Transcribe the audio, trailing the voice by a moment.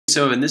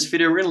So in this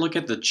video, we're going to look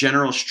at the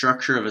general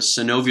structure of a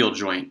synovial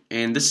joint.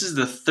 And this is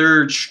the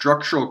third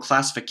structural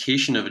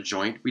classification of a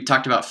joint. We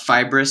talked about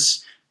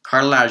fibrous,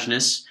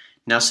 cartilaginous,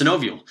 now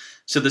synovial.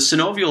 So the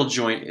synovial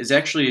joint is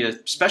actually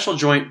a special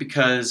joint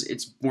because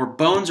it's where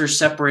bones are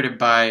separated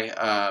by,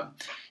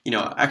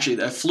 actually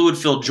a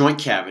fluid-filled joint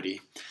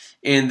cavity.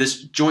 And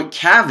this joint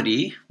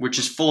cavity, which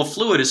is full of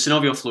fluid, is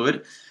synovial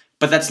fluid,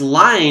 but that's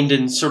lined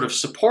and sort of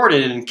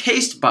supported and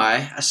encased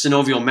by a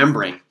synovial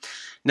membrane.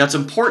 Now it's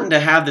important to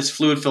have this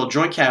fluid-filled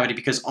joint cavity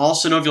because all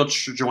synovial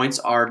joints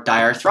are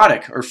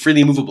diarthrotic or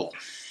freely movable.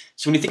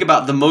 So when you think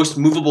about the most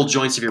movable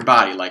joints of your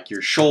body, like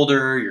your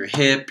shoulder, your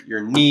hip,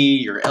 your knee,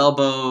 your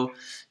elbow,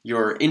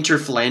 your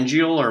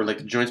interphalangeal, or like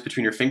the joints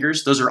between your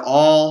fingers, those are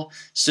all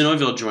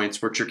synovial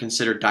joints which are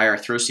considered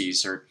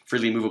diarthroses or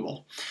freely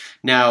movable.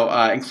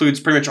 Now includes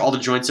pretty much all the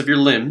joints of your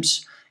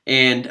limbs.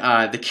 And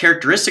the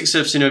characteristics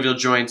of synovial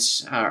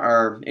joints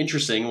are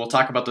interesting. We'll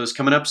talk about those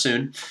coming up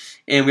soon.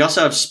 And we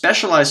also have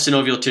specialized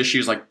synovial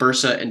tissues like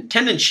bursa and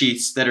tendon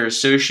sheaths that are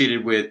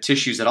associated with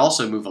tissues that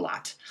also move a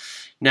lot.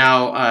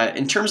 Now,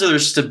 in terms of their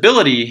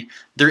stability,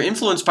 they're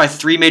influenced by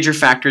three major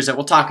factors that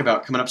we'll talk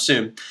about coming up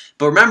soon.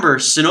 But remember,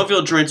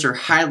 synovial joints are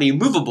highly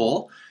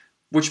movable,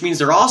 which means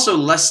they're also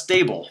less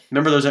stable.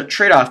 Remember, there's that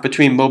trade-off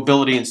between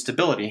mobility and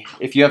stability.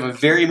 If you have a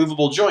very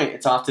movable joint,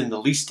 it's often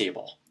the least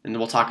stable. And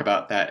we'll talk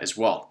about that as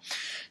well.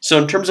 So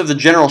in terms of the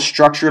general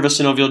structure of a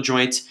synovial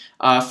joint,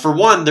 for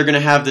one, they're going to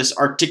have this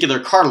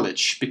articular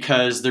cartilage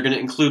because they're going to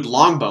include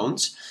long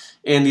bones.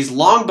 And these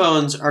long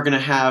bones are going to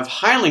have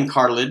hyaline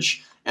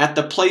cartilage at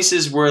the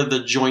places where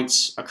the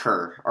joints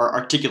occur, or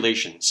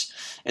articulations.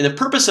 And the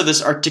purpose of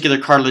this articular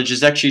cartilage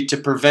is actually to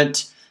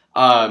prevent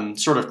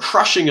sort of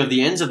crushing of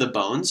the ends of the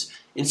bones.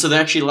 And so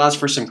that actually allows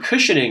for some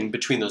cushioning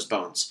between those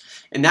bones.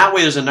 And that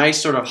way there's a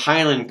nice sort of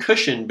hyaline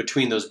cushion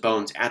between those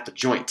bones at the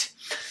joint.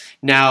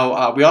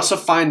 Now, we also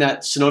find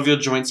that synovial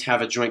joints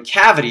have a joint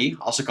cavity,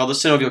 also called the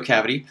synovial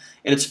cavity,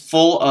 and it's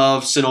full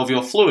of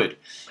synovial fluid.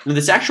 Now,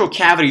 this actual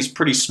cavity is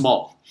pretty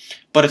small,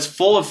 but it's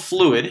full of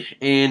fluid,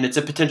 and it's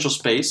a potential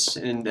space,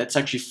 and that's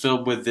actually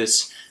filled with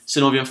this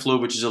synovial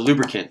fluid, which is a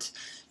lubricant.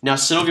 Now,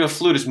 synovial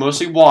fluid is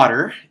mostly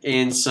water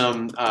and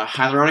some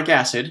hyaluronic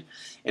acid,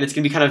 and it's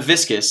going to be kind of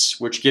viscous,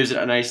 which gives it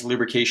a nice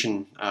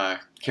lubrication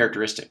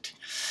characteristic.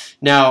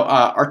 Now,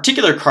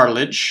 articular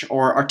cartilage,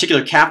 or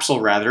articular capsule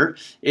rather,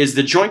 is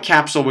the joint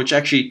capsule which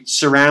actually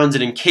surrounds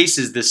and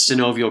encases this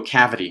synovial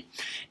cavity.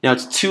 Now,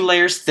 it's 2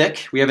 layers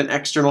thick. We have an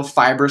external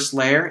fibrous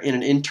layer and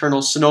an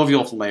internal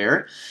synovial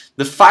layer.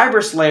 The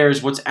fibrous layer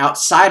is what's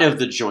outside of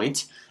the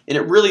joint, and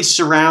it really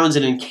surrounds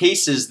and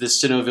encases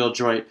this synovial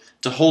joint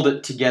to hold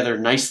it together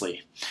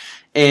nicely.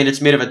 And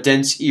it's made of a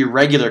dense,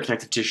 irregular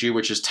connective tissue,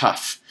 which is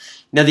tough.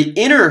 Now, the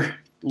inner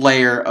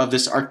layer of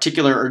this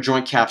articular or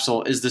joint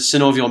capsule is the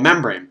synovial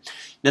membrane.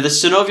 Now, the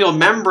synovial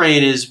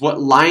membrane is what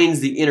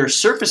lines the inner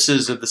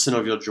surfaces of the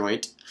synovial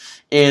joint,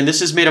 and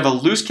this is made of a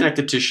loose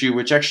connective tissue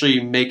which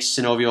actually makes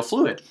synovial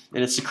fluid,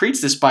 and it secretes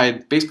this by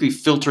basically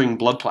filtering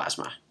blood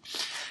plasma.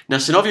 Now,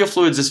 synovial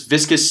fluid is this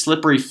viscous,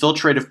 slippery,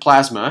 filtrative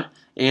plasma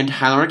and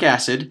hyaluronic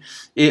acid.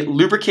 It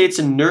lubricates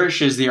and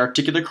nourishes the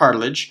articular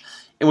cartilage.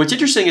 And what's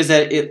interesting is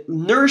that it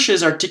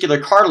nourishes articular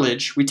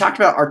cartilage. We talked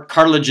about our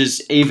cartilage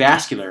is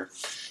avascular.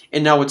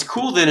 And now what's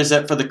cool then is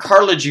that for the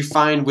cartilage you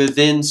find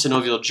within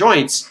synovial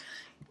joints,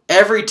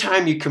 every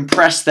time you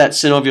compress that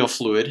synovial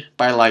fluid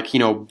by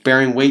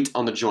bearing weight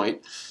on the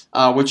joint,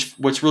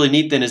 what's really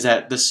neat then is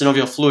that the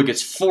synovial fluid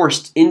gets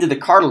forced into the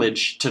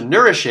cartilage to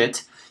nourish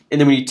it,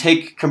 and then when you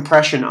take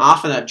compression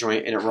off of that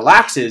joint and it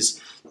relaxes,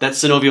 that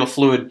synovial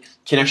fluid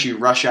can actually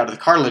rush out of the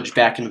cartilage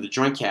back into the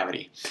joint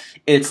cavity.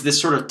 It's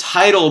this sort of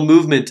tidal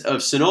movement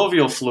of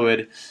synovial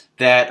fluid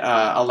that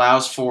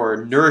allows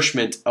for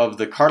nourishment of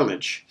the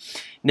cartilage.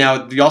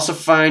 Now, we also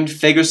find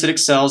phagocytic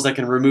cells that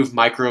can remove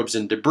microbes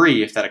and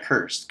debris if that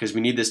occurs, because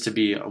we need this to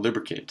be a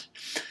lubricant.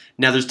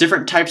 Now, there's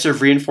different types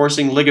of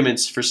reinforcing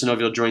ligaments for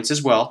synovial joints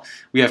as well.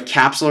 We have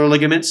capsular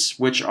ligaments,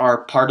 which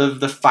are part of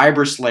the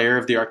fibrous layer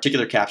of the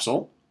articular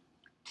capsule.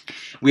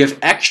 We have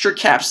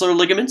extracapsular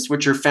ligaments,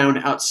 which are found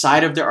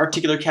outside of the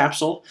articular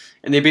capsule,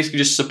 and they basically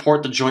just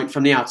support the joint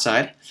from the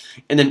outside.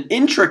 And then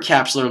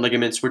intracapsular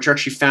ligaments, which are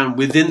actually found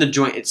within the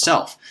joint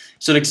itself.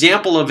 So an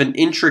example of an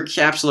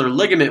intracapsular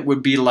ligament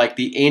would be like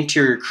the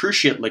anterior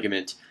cruciate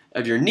ligament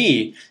of your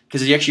knee,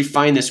 because you actually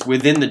find this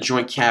within the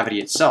joint cavity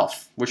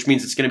itself, which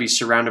means it's going to be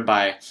surrounded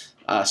by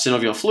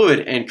synovial fluid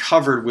and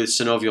covered with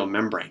synovial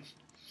membrane.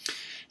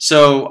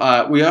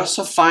 So we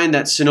also find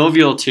that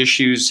synovial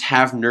tissues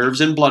have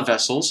nerves and blood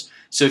vessels.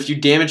 So if you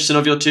damage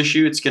synovial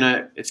tissue, it's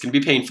gonna be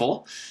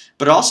painful.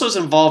 But it also is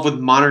involved with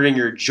monitoring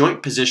your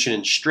joint position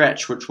and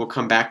stretch, which we'll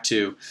come back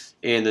to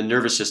in the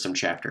nervous system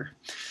chapter.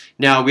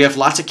 Now, we have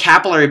lots of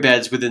capillary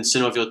beds within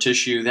synovial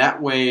tissue.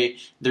 That way,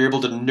 they're able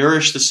to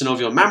nourish the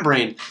synovial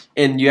membrane,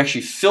 and you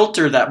actually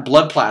filter that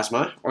blood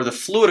plasma, or the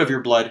fluid of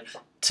your blood,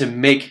 to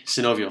make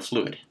synovial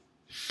fluid.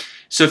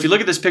 So if you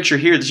look at this picture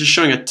here, this is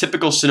showing a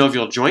typical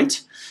synovial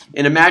joint.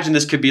 And imagine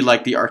this could be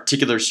like the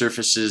articular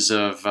surfaces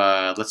of,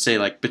 let's say,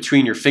 like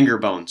between your finger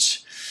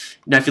bones.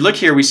 Now if you look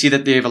here, we see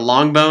that they have a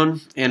long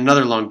bone and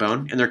another long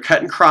bone, and they're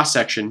cut in cross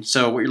section.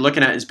 So what you're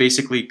looking at is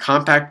basically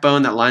compact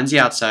bone that lines the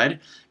outside,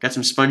 got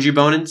some spongy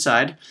bone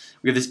inside.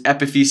 We have this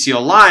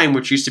epiphyseal line,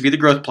 which used to be the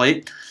growth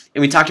plate,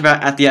 and we talked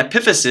about at the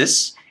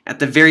epiphysis, at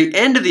the very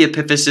end of the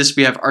epiphysis,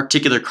 we have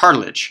articular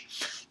cartilage.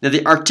 Now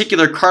the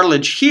articular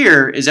cartilage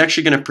here is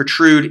actually going to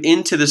protrude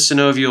into the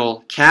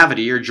synovial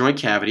cavity or joint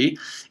cavity,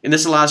 and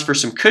this allows for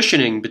some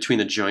cushioning between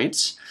the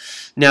joints.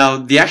 Now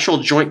the actual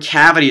joint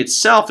cavity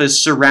itself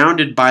is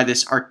surrounded by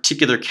this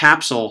articular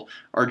capsule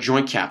or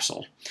joint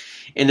capsule,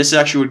 and this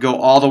actually would go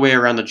all the way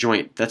around the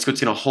joint. That's what's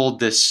going to hold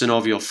this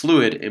synovial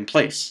fluid in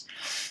place.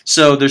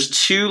 So there's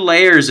two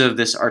layers of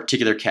this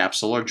articular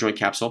capsule or joint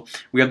capsule.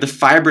 We have the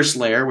fibrous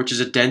layer, which is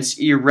a dense,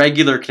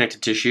 irregular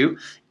connective tissue,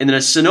 and then a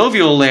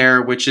synovial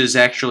layer, which is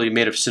actually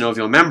made of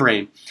synovial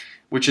membrane,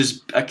 which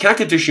is a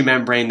connective tissue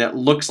membrane that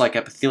looks like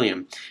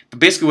epithelium. But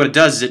basically what it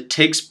does is it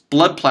takes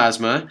blood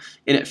plasma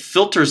and it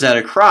filters that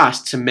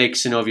across to make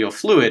synovial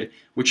fluid,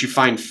 which you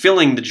find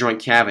filling the joint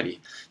cavity.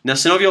 Now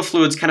synovial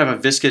fluid is kind of a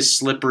viscous,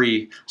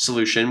 slippery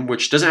solution,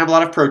 which doesn't have a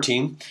lot of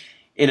protein,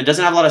 and it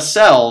doesn't have a lot of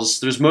cells.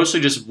 There's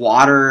mostly just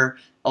water,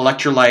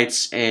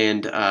 electrolytes,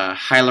 and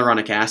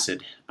hyaluronic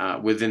acid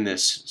within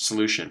this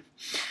solution.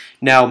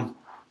 Now,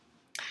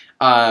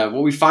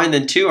 what we find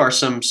then too are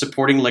some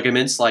supporting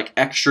ligaments like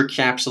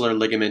extracapsular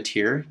ligament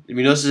here. And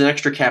we know this is an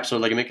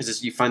extracapsular ligament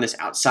because you find this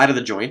outside of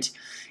the joint.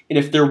 And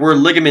if there were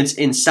ligaments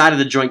inside of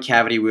the joint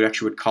cavity, we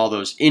would call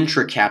those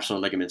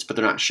intracapsular ligaments, but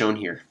they're not shown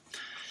here.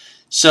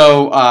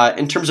 So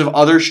in terms of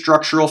other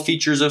structural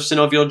features of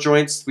synovial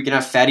joints, we can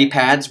have fatty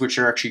pads, which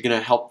are actually going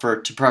to help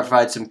to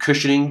provide some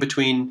cushioning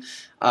between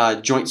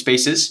joint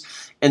spaces.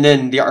 And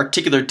then the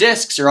articular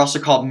discs are also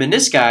called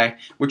menisci,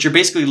 which are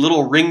basically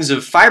little rings of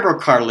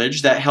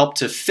fibrocartilage that help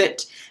to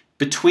fit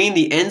between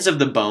the ends of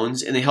the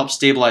bones, and they help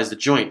stabilize the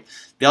joint.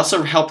 They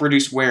also help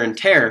reduce wear and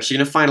tear, so you're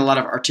going to find a lot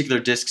of articular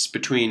discs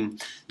between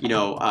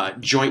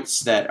joints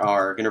that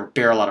are going to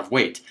bear a lot of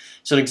weight.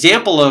 So an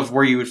example of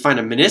where you would find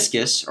a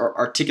meniscus or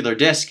articular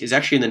disc is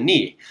actually in the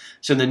knee.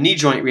 So in the knee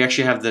joint, we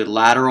actually have the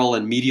lateral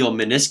and medial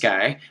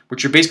menisci,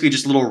 which are basically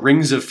just little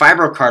rings of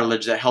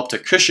fibrocartilage that help to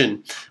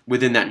cushion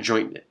within that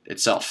joint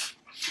itself.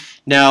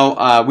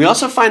 Now, we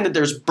also find that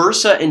there's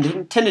bursa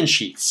and tendon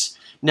sheaths.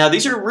 Now,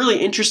 these are really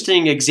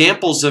interesting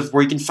examples of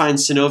where you can find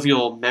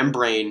synovial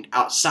membrane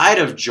outside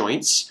of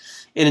joints,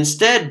 and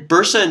instead,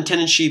 bursa and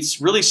tendon sheaths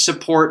really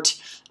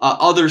support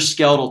other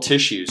skeletal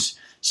tissues.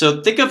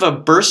 So think of a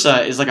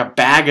bursa as like a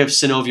bag of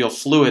synovial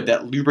fluid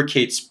that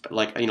lubricates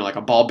like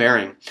a ball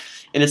bearing.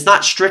 And it's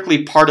not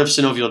strictly part of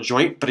synovial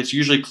joint, but it's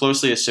usually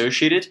closely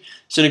associated.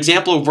 So an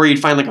example of where you'd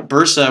find like a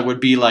bursa would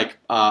be like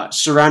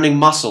surrounding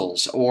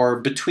muscles,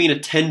 or between a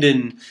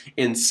tendon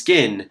and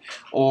skin,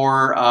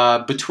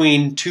 or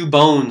between two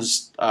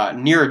bones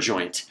near a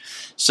joint.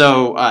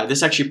 So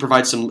this actually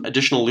provides some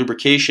additional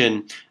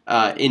lubrication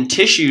in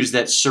tissues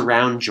that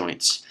surround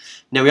joints.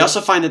 Now we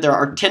also find that there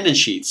are tendon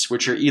sheaths,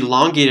 which are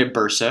elongated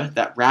bursa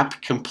that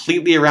wrap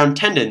completely around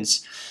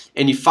tendons.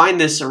 And you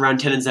find this around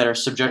tendons that are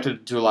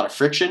subjected to a lot of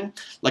friction,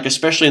 like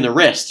especially in the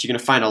wrist. You're going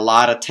to find a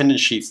lot of tendon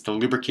sheaths to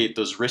lubricate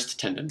those wrist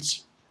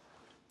tendons.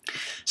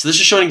 So this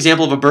is showing an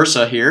example of a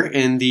bursa here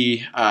in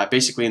the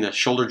basically in the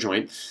shoulder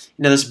joint.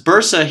 Now this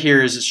bursa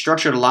here is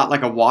structured a lot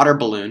like a water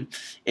balloon,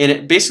 and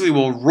it basically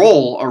will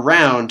roll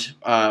around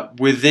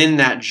within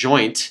that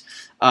joint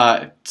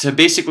to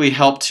basically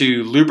help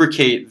to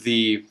lubricate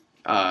the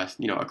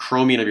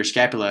acromion of your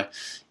scapula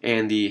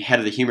and the head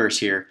of the humerus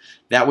here.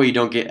 That way you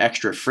don't get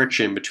extra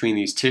friction between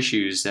these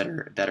tissues that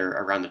are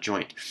around the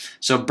joint.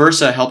 So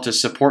bursa help to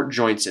support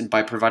joints and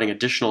by providing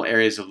additional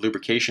areas of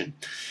lubrication.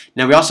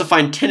 Now we also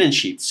find tendon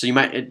sheaths. So you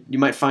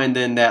might find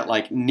then that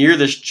like near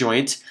this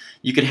joint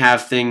you could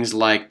have things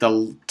like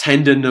the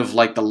tendon of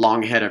like the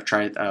long head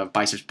of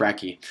biceps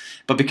brachii.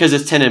 But because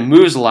this tendon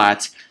moves a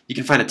lot, you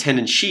can find a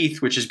tendon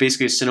sheath, which is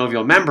basically a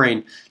synovial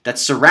membrane that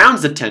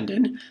surrounds the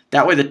tendon.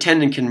 That way the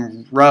tendon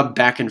can rub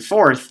back and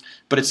forth,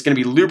 but it's going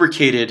to be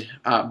lubricated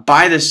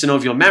by the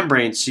synovial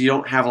membrane, so you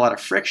don't have a lot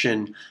of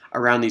friction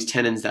around these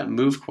tendons that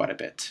move quite a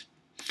bit.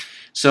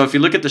 So if you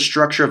look at the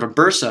structure of a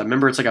bursa,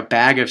 remember it's like a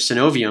bag of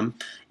synovium,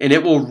 and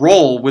it will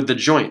roll with the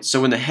joint.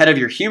 So when the head of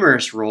your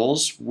humerus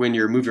rolls, when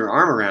you move your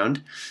arm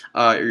around,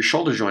 or your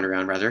shoulder joint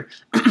around rather,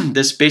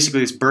 this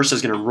bursa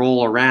is going to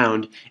roll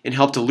around and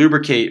help to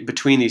lubricate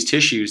between these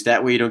tissues.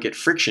 That way you don't get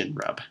friction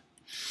rub.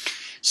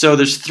 So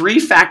there's three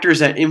factors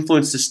that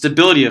influence the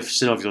stability of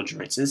synovial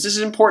joints. And this is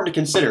important to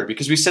consider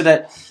because we said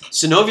that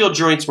synovial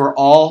joints were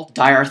all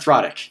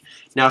diarthrotic.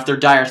 Now if they're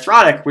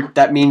diarthrotic,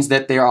 that means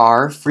that they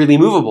are freely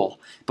movable.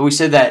 But we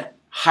said that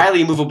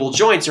highly movable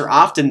joints are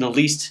often the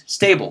least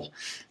stable.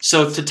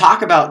 So to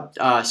talk about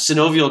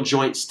synovial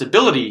joint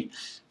stability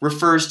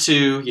refers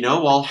to,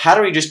 well, how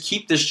do we just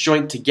keep this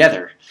joint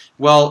together?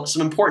 Well,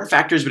 some important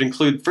factors would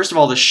include, first of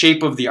all, the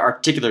shape of the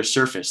articular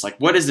surface. Like,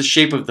 what is the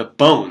shape of the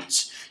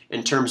bones?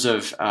 in terms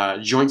of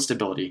joint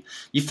stability.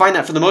 You find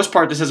that for the most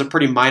part this has a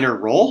pretty minor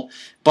role,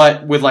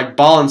 but with like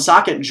ball and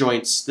socket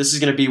joints, this is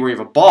going to be where you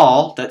have a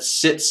ball that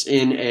sits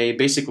in a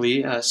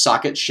basically a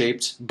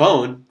socket-shaped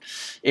bone,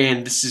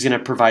 and this is going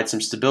to provide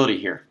some stability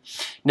here.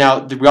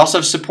 Now, we also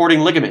have supporting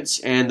ligaments,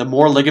 and the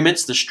more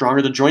ligaments, the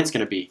stronger the joint's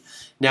going to be.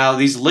 Now,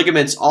 these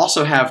ligaments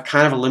also have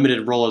kind of a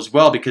limited role as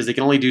well because they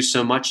can only do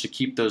so much to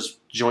keep those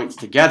joints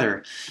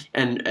together.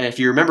 And if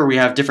you remember, we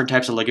have different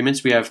types of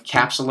ligaments. We have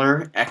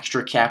capsular,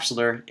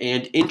 extracapsular,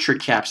 and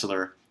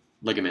intracapsular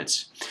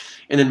ligaments.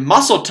 And then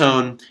muscle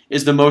tone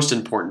is the most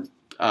important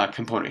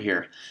component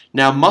here.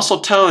 Now, muscle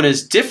tone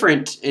is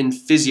different in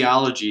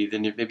physiology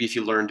than maybe if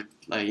you learned,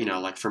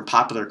 like from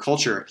popular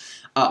culture.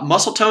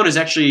 Muscle tone is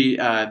actually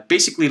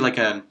basically like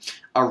a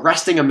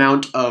resting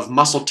amount of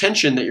muscle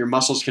tension that your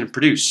muscles can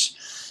produce.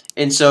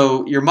 And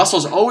so your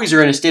muscles always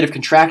are in a state of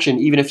contraction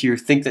even if you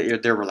think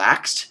that they're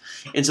relaxed.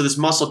 And so this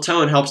muscle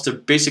tone helps to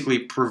basically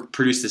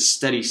produce this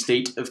steady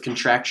state of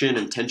contraction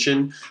and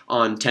tension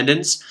on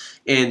tendons.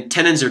 And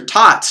tendons are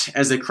taut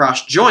as they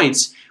cross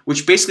joints,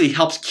 which basically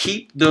helps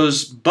keep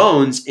those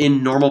bones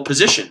in normal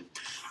position.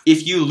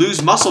 If you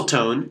lose muscle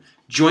tone,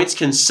 joints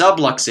can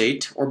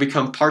subluxate or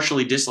become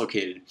partially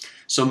dislocated.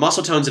 So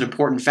muscle tone is an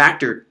important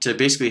factor to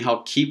basically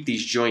help keep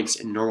these joints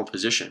in normal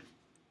position.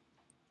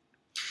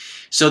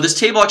 So this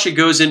table actually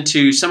goes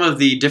into some of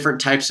the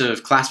different types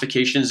of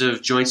classifications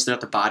of joints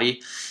throughout the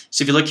body.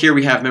 So if you look here,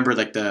 we have, remember,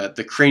 like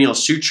the cranial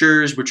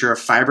sutures, which are a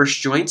fibrous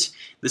joint.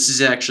 This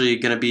is actually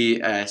going to be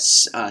a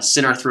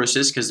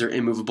synarthrosis because they're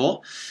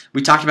immovable.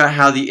 We talked about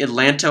how the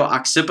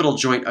atlanto-occipital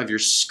joint of your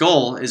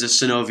skull is a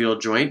synovial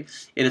joint,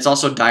 and it's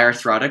also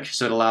diarthrotic,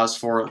 so it allows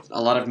for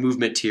a lot of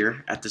movement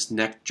here at this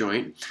neck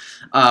joint.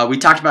 We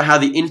talked about how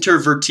the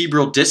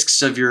intervertebral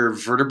discs of your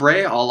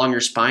vertebrae all along your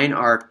spine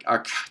are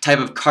a type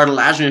of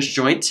cartilaginous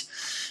joint,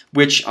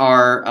 which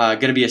are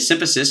going to be a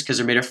symphysis because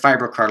they're made of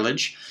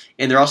fibrocartilage,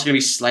 and they're also going to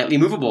be slightly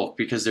movable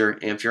because they're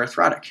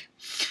amphiarthrotic.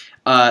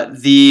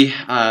 The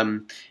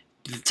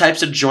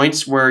types of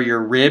joints where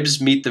your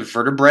ribs meet the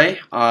vertebrae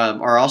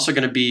are also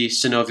going to be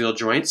synovial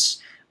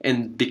joints,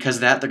 and because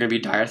of that, they're going to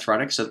be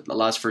diarthrotic, so it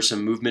allows for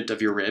some movement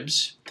of your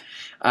ribs.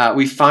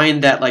 We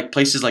find that like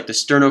places like the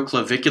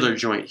sternoclavicular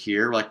joint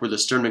here, like where the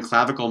sternum and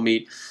clavicle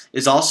meet,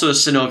 is also a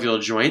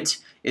synovial joint,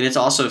 and it's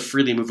also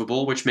freely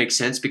movable, which makes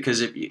sense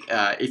because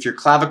if your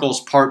clavicle is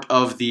part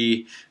of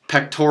the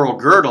pectoral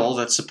girdle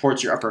that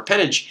supports your upper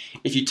appendage,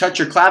 if you touch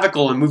your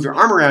clavicle and move your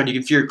arm around, you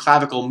can feel your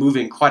clavicle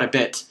moving quite a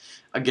bit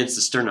against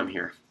the sternum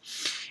here.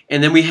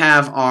 And then we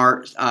have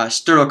our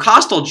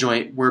sternocostal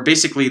joint, where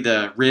basically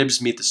the ribs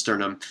meet the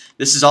sternum.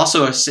 This is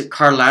also a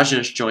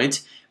cartilaginous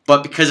joint,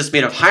 but because it's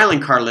made of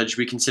hyaline cartilage,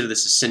 we consider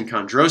this a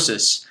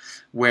synchondrosis,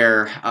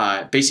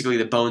 where basically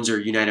the bones are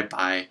united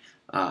by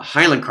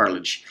hyaline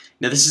cartilage.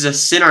 Now this is a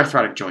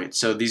synarthrotic joint,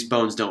 so these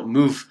bones don't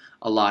move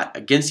a lot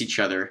against each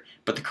other,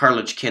 but the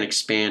cartilage can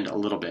expand a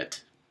little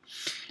bit.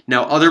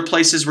 Now other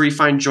places where you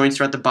find joints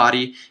throughout the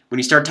body, when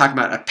you start talking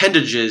about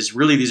appendages,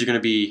 really these are going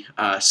to be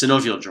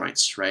synovial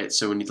joints, right?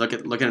 So when you look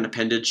at an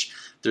appendage,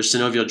 they're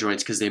synovial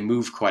joints because they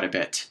move quite a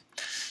bit.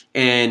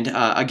 And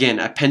again,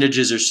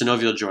 appendages are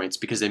synovial joints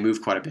because they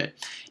move quite a bit.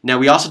 Now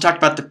we also talked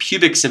about the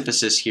pubic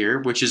symphysis here,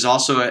 which is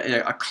also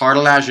a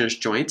cartilaginous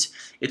joint.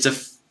 It's a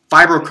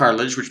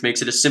fibrocartilage, which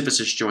makes it a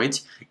symphysis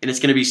joint, and it's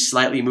going to be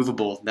slightly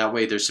movable. That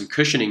way there's some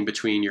cushioning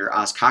between your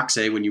os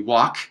coxae when you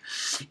walk.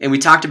 And we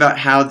talked about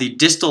how the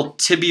distal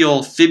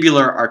tibial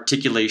fibular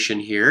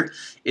articulation here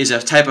is a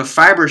type of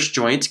fibrous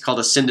joint called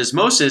a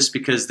syndesmosis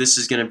because this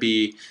is going to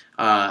be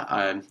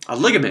a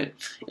ligament.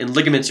 And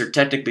ligaments are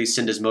technically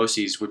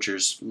syndesmoses, which are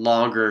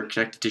longer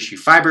connective tissue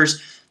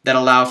fibers that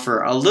allow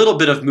for a little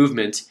bit of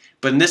movement.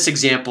 But in this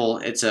example,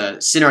 it's a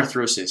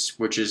synarthrosis,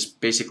 which is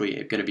basically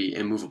going to be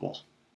immovable.